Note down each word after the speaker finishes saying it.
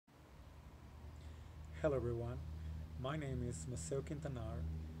Hello everyone, my name is Maceo Q,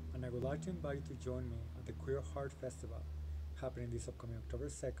 and I would like to invite you to join me at the Queer Heart Festival happening this upcoming October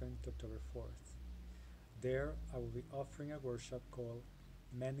 2nd to October 4th. There, I will be offering a workshop called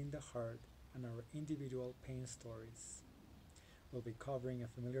Mending the Heart and Our Individual Pain Stories. We'll be covering a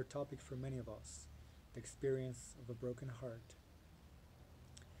familiar topic for many of us, the experience of a broken heart.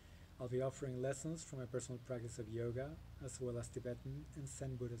 I'll be offering lessons from my personal practice of yoga as well as Tibetan and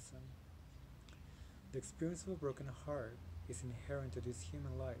Zen Buddhism. The experience of a broken heart is inherent to this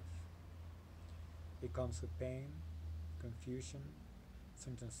human life. It comes with pain, confusion,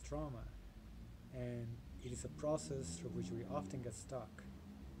 sometimes trauma, and it is a process through which we often get stuck.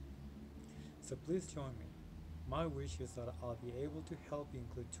 So please join me. My wish is that I'll be able to help you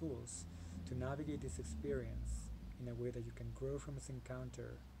include tools to navigate this experience in a way that you can grow from its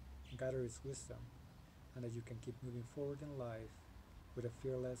encounter and gather its wisdom, and that you can keep moving forward in life with a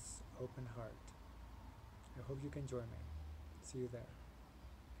fearless, open heart. I hope you can join me. See you there.